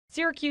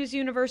Syracuse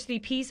University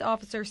Peace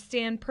Officer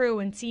Stan Prue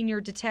and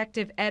Senior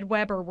Detective Ed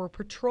Weber were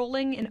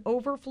patrolling an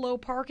overflow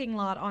parking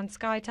lot on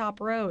Skytop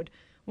Road,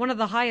 one of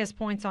the highest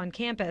points on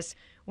campus,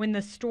 when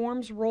the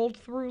storms rolled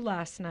through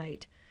last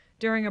night.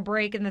 During a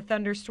break in the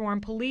thunderstorm,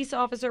 Police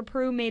Officer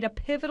Prue made a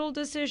pivotal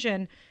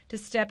decision to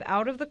step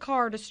out of the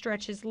car to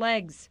stretch his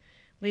legs,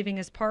 leaving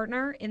his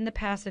partner in the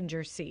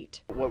passenger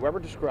seat. What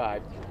Weber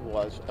described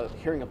was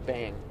hearing a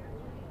bang,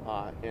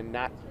 and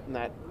not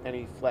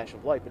any flash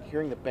of light, but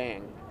hearing the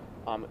bang.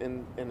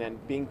 And then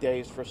being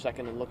dazed for a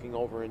second and looking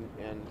over and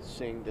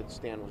seeing that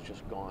Stan was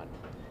just gone.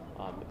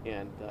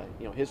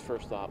 His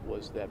first thought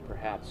was that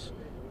perhaps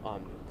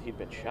he'd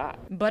been shot.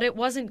 But it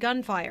wasn't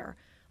gunfire.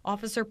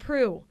 Officer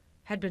Prue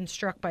had been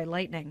struck by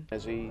lightning.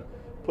 As he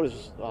put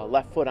his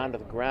left foot onto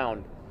the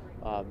ground,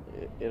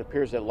 it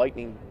appears that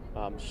lightning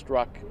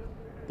struck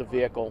the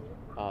vehicle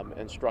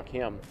and struck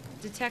him.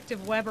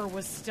 Detective Weber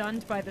was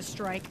stunned by the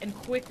strike and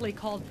quickly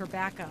called for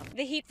backup.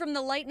 The heat from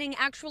the lightning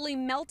actually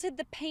melted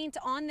the paint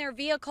on their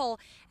vehicle,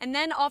 and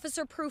then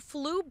Officer Prue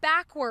flew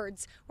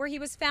backwards, where he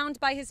was found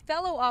by his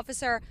fellow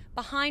officer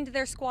behind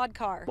their squad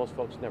car. Most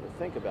folks never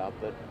think about,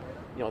 but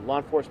law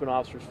enforcement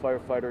officers,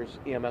 firefighters,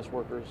 EMS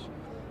workers,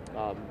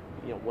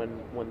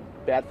 when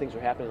bad things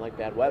are happening like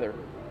bad weather,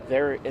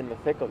 they're in the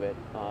thick of it,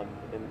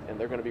 and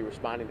they're going to be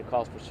responding to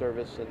calls for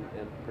service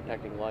and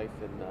protecting life.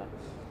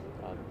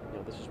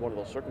 And this is one of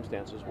those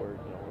circumstances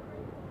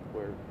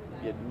where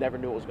you never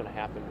knew it was going to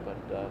happen,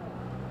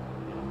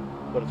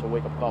 but it's a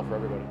wake-up call for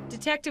everybody.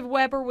 Detective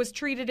Weber was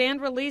treated and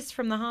released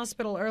from the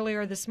hospital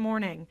earlier this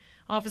morning.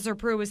 Officer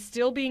Prue is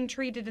still being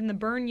treated in the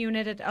burn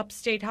unit at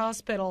Upstate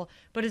Hospital,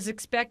 but is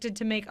expected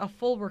to make a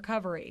full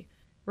recovery.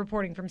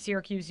 Reporting from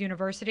Syracuse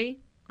University,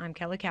 I'm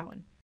Kelly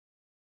Cowan.